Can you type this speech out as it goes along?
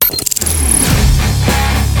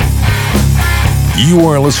You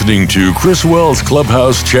are listening to Chris Wells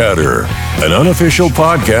Clubhouse Chatter, an unofficial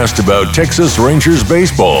podcast about Texas Rangers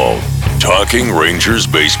baseball. Talking Rangers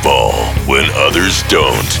baseball when others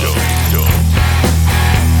don't.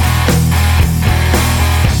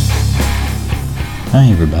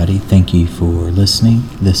 Hi everybody, thank you for listening.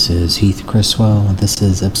 This is Heath Criswell, and this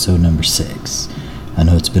is episode number 6. I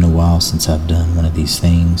know it's been a while since I've done one of these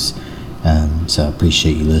things, so I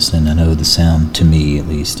appreciate you listening. I know the sound, to me at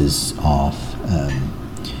least, is off.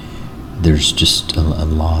 There's just a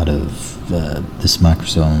lot of, this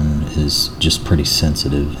microphone is just pretty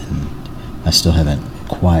sensitive, and I still haven't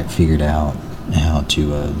quite figured out how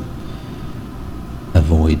to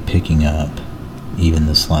avoid picking up even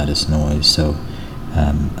the slightest noise, so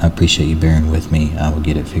I appreciate you bearing with me. I will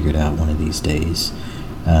get it figured out one of these days.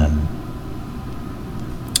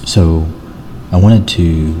 So I wanted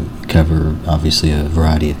to cover, obviously, a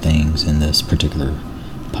variety of things in this particular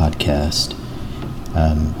podcast,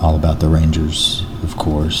 all about the Rangers, of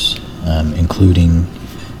course, including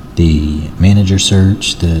the manager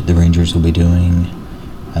search that the Rangers will be doing,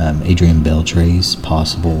 Adrian Beltre's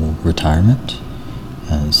possible retirement,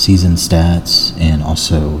 season stats, and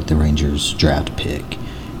also the Rangers draft pick.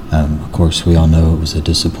 Of course, we all know it was a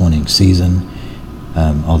disappointing season,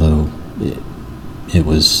 although it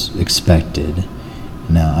was expected.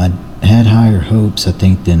 Now, I had higher hopes, I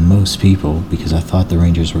think, than most people, because I thought the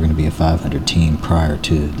Rangers were going to be a 500 team prior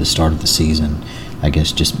to the start of the season. I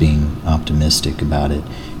guess just being optimistic about it,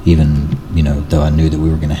 even, though I knew that we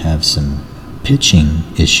were going to have some pitching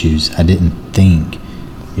issues, I didn't think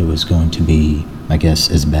it was going to be, I guess,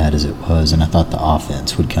 as bad as it was, and I thought the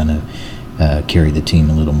offense would kind of carry the team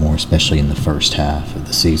a little more, especially in the first half of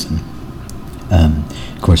the season.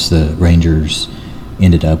 Of course, the Rangers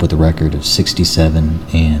ended up with a record of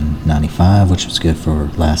 67-95, which was good for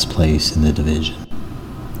last place in the division.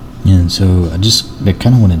 And so I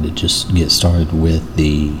kind of wanted to just get started with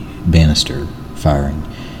the Bannister firing.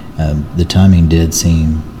 The timing did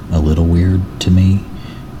seem a little weird to me,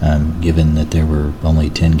 given that there were only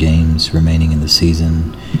 10 games remaining in the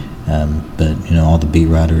season. But, all the beat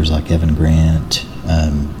writers like Evan Grant,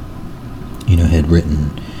 had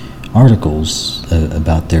written articles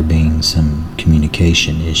about there being some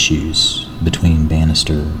communication issues between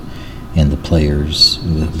Bannister and the players,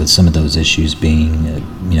 with some of those issues being,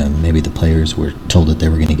 maybe the players were told that they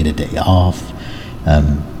were going to get a day off,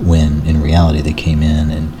 when in reality they came in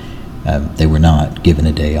and they were not given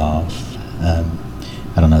a day off. I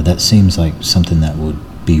don't know, that seems like something that would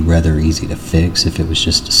be rather easy to fix if it was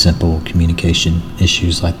just simple communication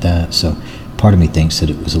issues like that. So part of me thinks that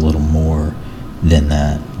it was a little more than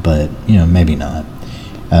that, but maybe not.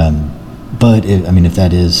 But if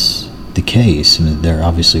that is the case, there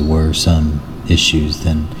obviously were some issues,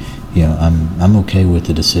 then I'm okay with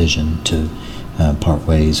the decision to part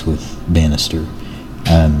ways with Bannister.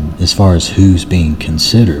 As far as who's being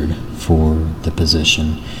considered for the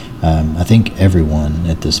position, I think everyone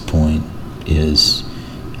at this point is,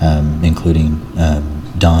 including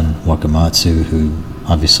Don Wakamatsu, who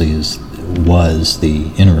obviously was the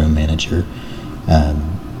interim manager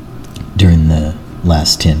during the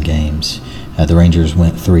last 10 games. The Rangers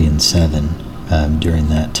went 3-7 during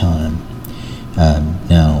that time.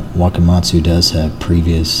 Now, Wakamatsu does have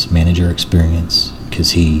previous manager experience,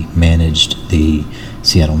 because he managed the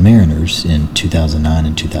Seattle Mariners in 2009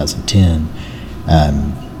 and 2010,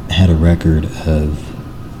 had a record of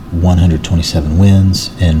 127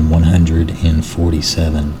 wins and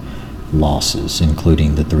 147 losses,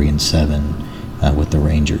 including the 3-7 with the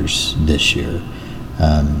Rangers this year.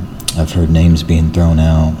 I've heard names being thrown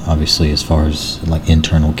out, obviously, as far as like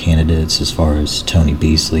internal candidates, as far as Tony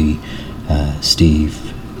Beasley,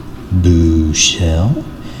 Steve Buechele,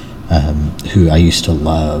 who I used to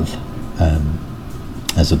love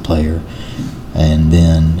as a player, and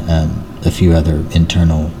then a few other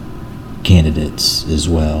internal candidates as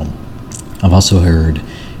well. I've also heard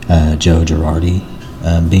Joe Girardi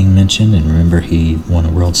being mentioned, and remember, he won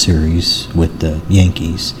a World Series with the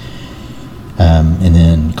Yankees. And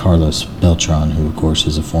then Carlos Beltran, who of course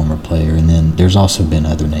is a former player. And then there's also been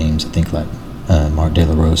other names, I think, like Mark De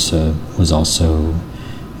La Rosa was also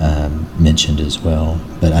mentioned as well.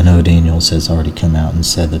 But I know Daniels has already come out and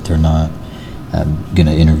said that they're not going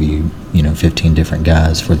to interview 15 different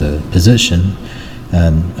guys for the position.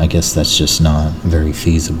 I guess that's just not very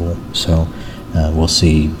feasible. So we'll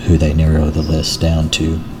see who they narrow the list down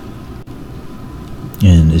to.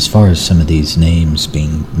 And as far as some of these names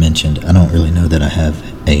being mentioned, I don't really know that I have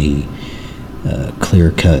a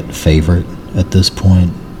clear-cut favorite at this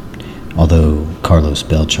point, although Carlos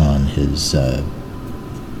Beltran has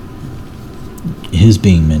his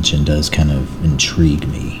being mentioned does kind of intrigue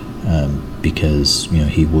me, because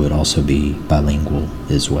he would also be bilingual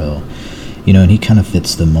as well, and he kind of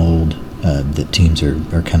fits the mold that teams are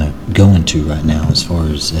kind of going to right now as far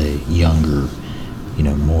as a younger,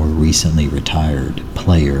 more recently retired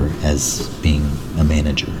player as being a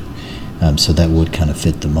manager. So that would kind of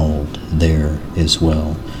fit the mold there as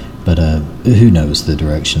well. But who knows the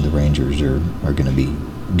direction the Rangers are going to be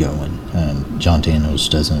going. John Daniels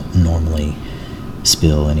doesn't normally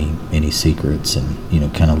spill any secrets, and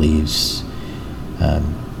kind of leaves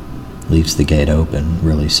the gate open,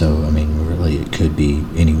 really. So really it could be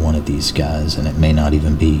any one of these guys, and it may not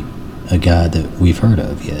even be a guy that we've heard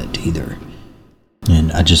of yet either.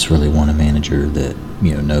 And I just really want a manager that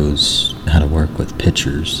knows how to work with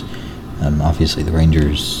pitchers. Obviously the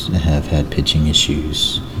Rangers have had pitching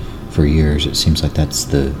issues for years. It seems like that's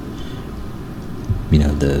the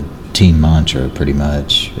team mantra pretty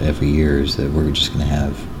much every year, is that we're just going to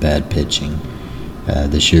have bad pitching.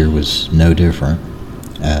 This year was no different.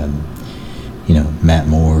 Matt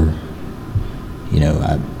Moore,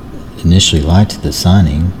 I initially liked the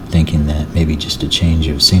signing, thinking that maybe just a change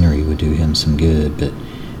of scenery would do him some good, but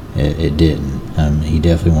it didn't. He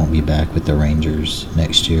definitely won't be back with the Rangers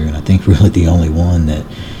next year, and I think really the only one that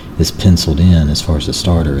is penciled in as far as a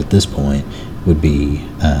starter at this point would be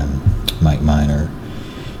Mike Minor.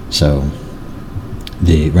 So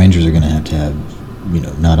the Rangers are going to have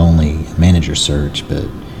not only a manager search, but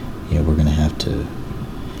we're going to have to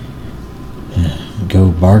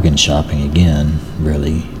go bargain shopping again,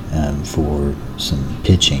 really, for some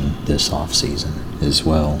pitching this offseason as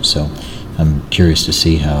well. So I'm curious to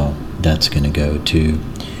see how that's going to go too.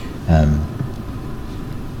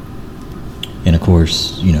 And of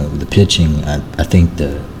course, the pitching, I think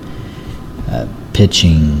the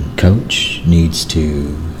pitching coach needs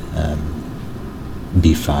to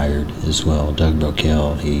be fired as well. Doug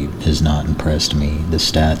Brocail, he has not impressed me. The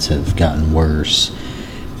stats have gotten worse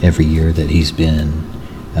every year that he's been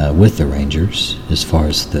with the Rangers as far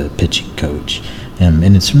as the pitching coach.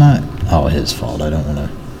 And it's not all his fault. I don't want to,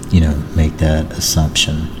 make that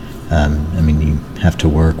assumption. You have to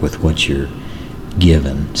work with what you're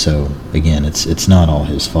given. So again, it's not all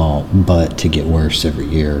his fault, but to get worse every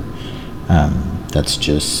year, that's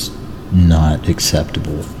just not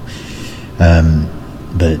acceptable.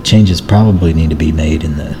 But changes probably need to be made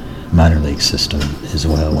in the minor league system as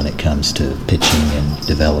well when it comes to pitching and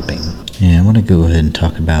developing. And I want to go ahead and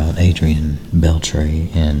talk about Adrian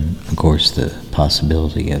Beltre, and of course the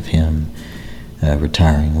possibility of him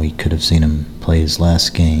retiring. We could have seen him play his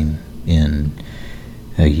last game in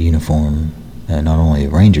a uniform, not only a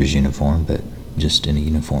Rangers uniform, but just in a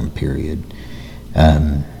uniform period.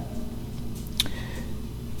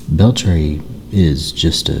 Beltre is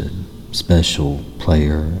just a special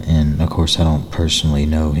player, and of course I don't personally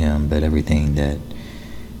know him, but everything that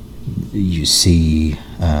you see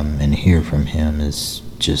and hear from him is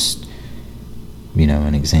just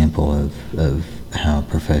an example of how a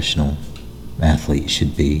professional athlete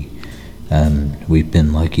should be. We've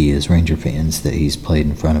been lucky as Ranger fans that he's played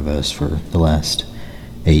in front of us for the last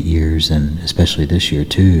 8 years, and especially this year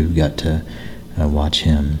too, got to watch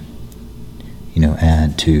him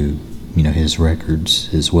add to his records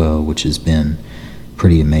as well, which has been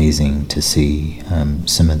pretty amazing to see.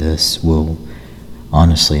 Some of this we'll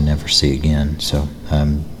honestly never see again. So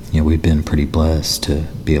we've been pretty blessed to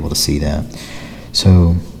be able to see that.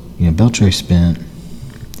 So Beltre spent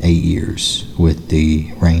 8 years with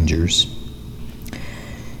the Rangers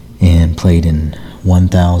and played in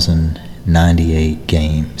 1,098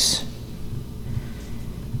 games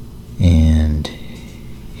and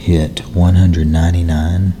hit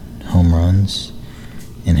 199 home runs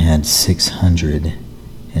and had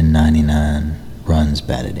 699 runs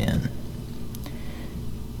batted in.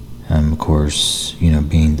 Of course,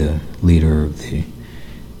 being the leader of the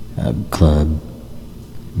club,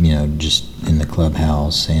 just in the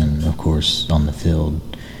clubhouse and of course on the field,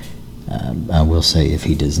 I will say if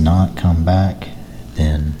he does not come back,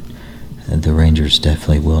 then the Rangers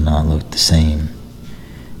definitely will not look the same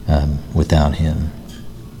without him.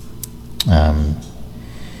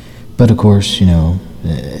 But of course,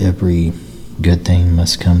 every good thing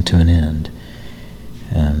must come to an end.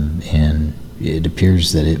 And it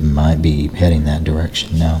appears that it might be heading that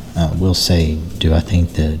direction. Now, I will say, do I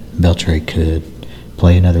think that Beltre could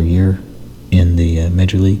play another year in the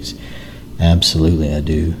major leagues? Absolutely, I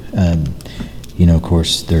do. Of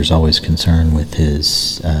course, there's always concern with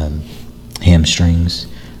his hamstrings.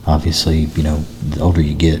 Obviously, the older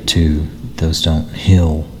you get, too, those don't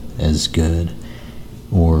heal as good.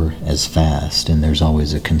 or as fast, and there's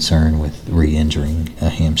always a concern with re-injuring a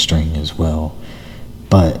hamstring as well.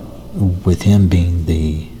 But with him being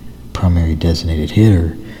the primary designated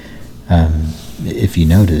hitter, if you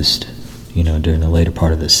noticed, during the later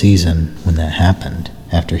part of the season when that happened,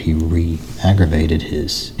 after he re-aggravated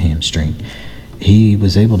his hamstring, he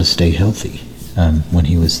was able to stay healthy when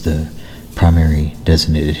he was the primary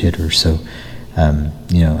designated hitter. So,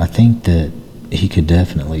 I think that he could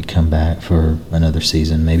definitely come back for another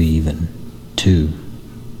season, maybe even 2,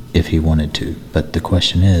 if he wanted to. But the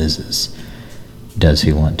question is does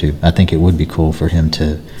he want to? I think it would be cool for him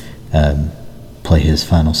to play his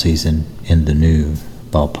final season in the new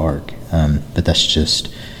ballpark. But that's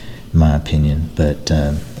just my opinion. But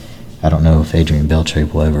I don't know if Adrian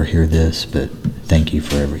Beltre will ever hear this, but thank you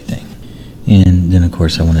for everything. And then, of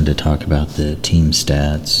course, I wanted to talk about the team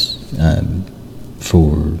stats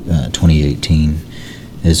for 2018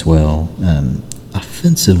 as well.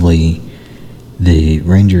 Offensively, the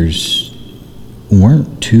Rangers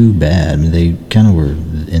weren't too bad. I mean, they kind of were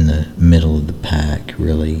in the middle of the pack,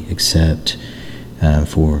 really, except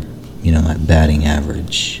for, like batting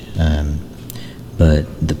average.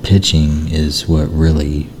 But the pitching is what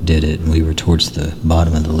really did it. We were towards the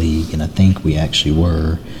bottom of the league, and I think we actually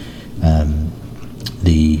were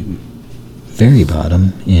the very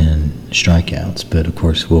bottom in strikeouts. But, of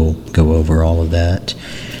course, we'll go over all of that.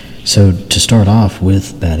 So to start off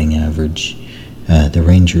with batting average, the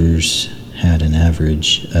Rangers had an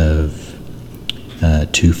average of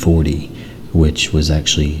 240, which was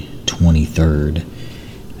actually 23rd.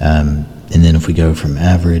 And then if we go from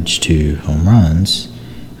average to home runs,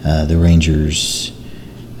 the Rangers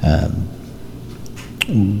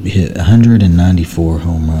hit 194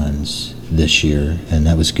 home runs this year, and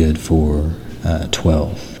that was good for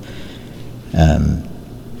 12th.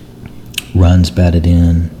 Runs batted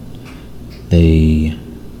in, they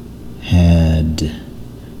had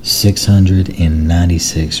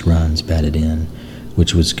 696 runs batted in,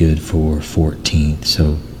 which was good for 14th.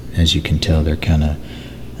 So as you can tell, they're kind of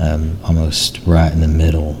almost right in the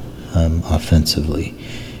middle offensively.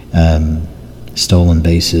 Stolen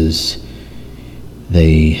bases,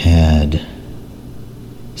 they had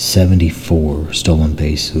 74 stolen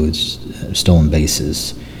bases,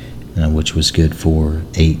 which was good for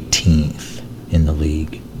 18th in the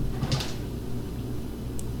league.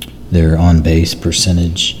 Their on-base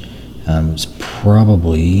percentage was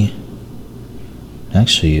probably,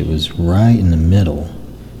 actually it was right in the middle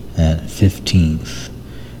at 15th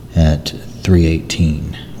at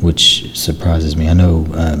 318, which surprises me. I know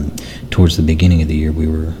towards the beginning of the year we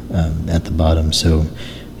were at the bottom, so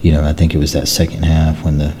I think it was that second half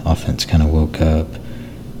when the offense kind of woke up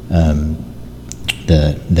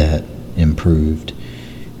that improved.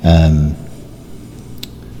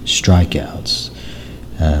 Strikeouts.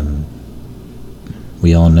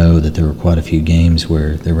 We all know that there were quite a few games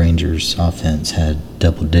where the Rangers offense had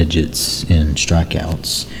double digits in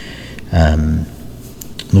strikeouts.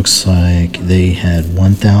 Looks like they had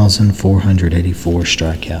 1,484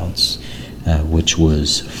 strikeouts, which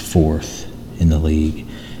was 4th in the league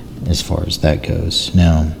as far as that goes.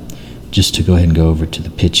 Now, just to go ahead and go over to the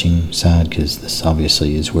pitching side, because this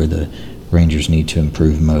obviously is where the Rangers need to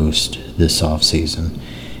improve most this offseason.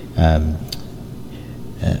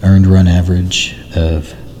 Earned run average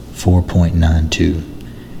of 4.92,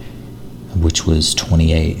 which was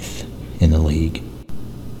 28th in the league.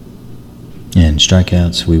 And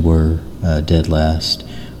strikeouts, we were dead last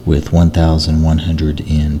with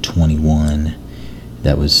 1,121.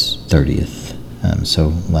 That was 30th.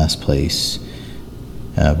 So last place,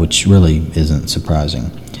 which really isn't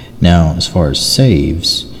surprising. Now, as far as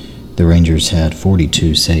saves, the Rangers had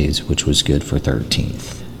 42 saves, which was good for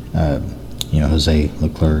 13th. Jose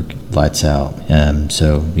Leclerc, lights out.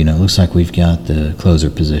 So, it looks like we've got the closer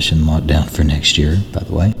position locked down for next year, by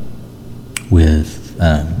the way, with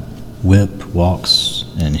whip, walks,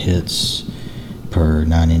 and hits per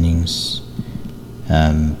 9 innings.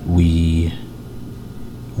 We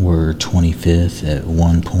were 25th at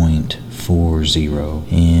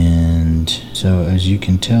 1.40. And so, as you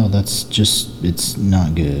can tell, it's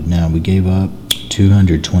not good. Now, we gave up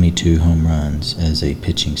 222 home runs as a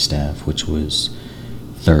pitching staff, which was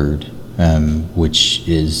 3rd, which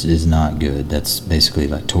is not good. That's basically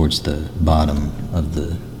like towards the bottom of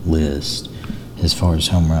the list as far as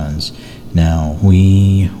home runs. Now,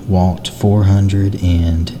 we walked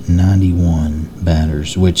 491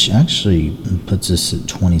 batters, which actually puts us at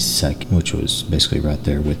 22nd, which was basically right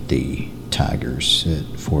there with the Tigers at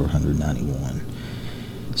 491.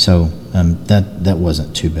 So that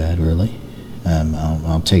wasn't too bad, really.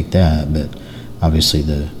 I'll take that, but obviously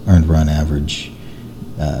the earned run average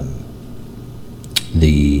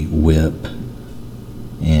The whip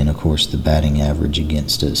and, of course, the batting average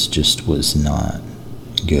against us just was not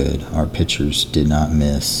good. Our pitchers did not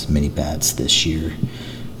miss many bats this year,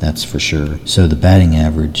 that's for sure. So the batting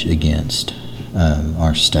average against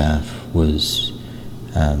our staff was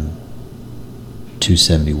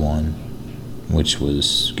 271, which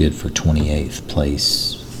was good for 28th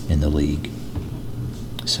place in the league.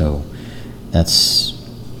 So that's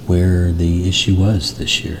where the issue was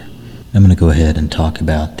this year. I'm going to go ahead and talk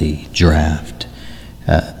about the draft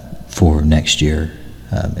for next year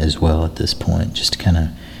as well at this point, just to kind of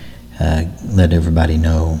let everybody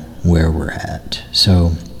know where we're at.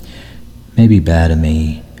 So maybe bad of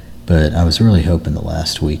me, but I was really hoping the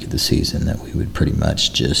last week of the season that we would pretty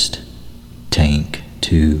much just tank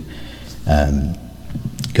to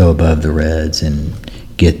go above the Reds and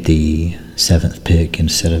get the 7th pick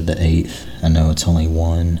instead of the 8th. I know it's only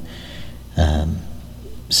one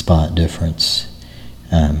spot difference.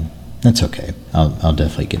 That's okay. I'll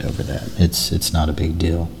definitely get over that. It's not a big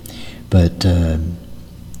deal. But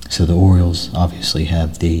so the Orioles obviously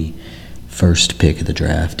have the 1st pick of the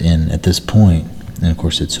draft, and at this point, and of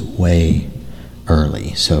course it's way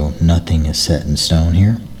early, so nothing is set in stone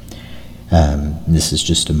here. This is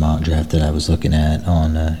just a mock draft that I was looking at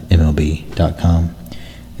on MLB.com,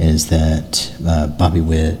 is that Bobby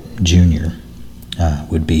Witt Jr.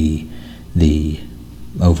 Would be the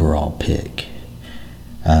overall pick.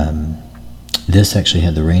 This actually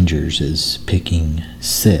had the Rangers as picking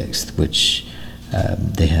 6th, which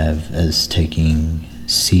they have as taking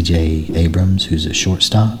C.J. Abrams, who's a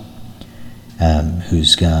shortstop,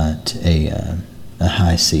 who's got a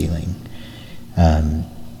high ceiling.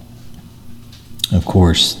 Of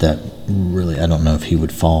course, that really, I don't know if he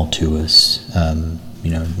would fall to us,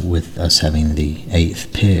 with us having the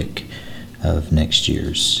 8th pick of next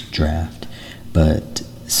year's draft. But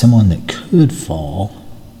someone that could fall,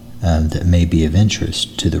 that may be of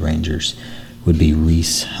interest to the Rangers, would be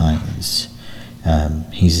Rhys Hines.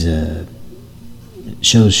 He's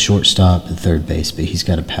shows shortstop at third base, but he's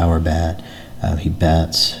got a power bat. He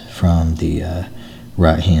bats from the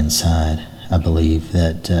right-hand side. I believe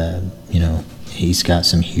that, he's got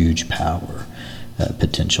some huge power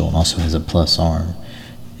potential, and also has a plus arm,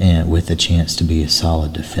 and with a chance to be a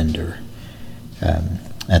solid defender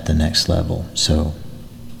at the next level. So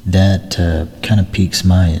that kind of piques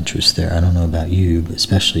my interest there. I don't know about you, but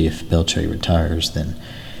especially if Beltre retires, then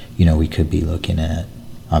we could be looking at,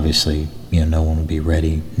 obviously, no one would be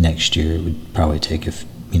ready next year. It would probably take a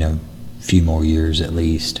few more years at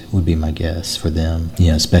least, would be my guess for them,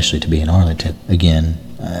 especially to be in Arlington. Again,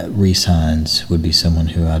 Rhys Hines would be someone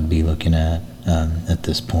who I'd be looking at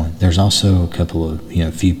this point. There's also a couple of,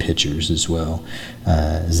 few pitchers as well.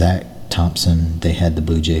 Zach Thompson, they had the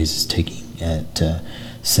Blue Jays taking at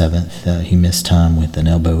 7th. He missed time with an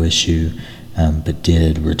elbow issue, but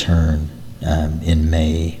did return in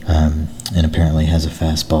May, and apparently has a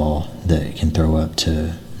fastball that can throw up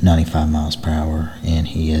to 95 miles per hour, and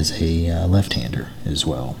he is a left-hander as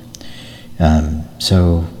well.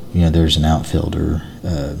 So, there's an outfielder,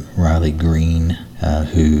 Riley Green,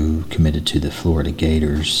 who committed to the Florida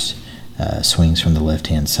Gators, swings from the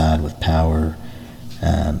left-hand side with power.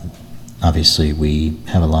 Obviously, we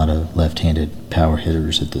have a lot of left-handed power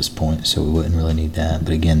hitters at this point, so we wouldn't really need that.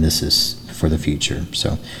 But again, this is for the future,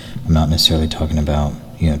 so I'm not necessarily talking about,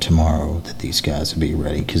 tomorrow that these guys would be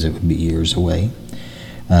ready, because it would be years away.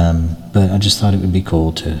 But I just thought it would be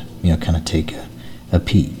cool to, kind of take a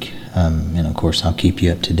peek. And of course, I'll keep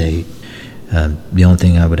you up to date. The only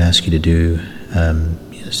thing I would ask you to do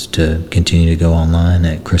is to continue to go online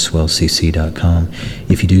at chriswellcc.com.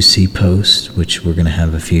 If you do see posts, which we're going to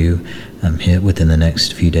have a few hit within the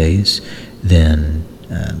next few days, then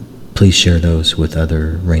please share those with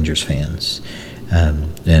other Rangers fans.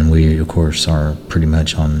 And we, of course, are pretty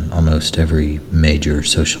much on almost every major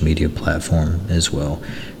social media platform as well.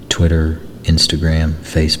 Twitter, Instagram,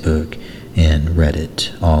 Facebook, and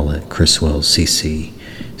Reddit, all at ChrisWellsCC.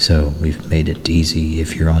 So we've made it easy.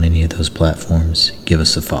 If you're on any of those platforms, give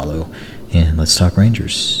us a follow, and let's talk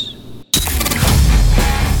Rangers.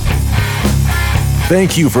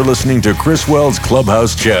 Thank you for listening to Chris Wells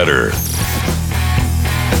Clubhouse Chatter.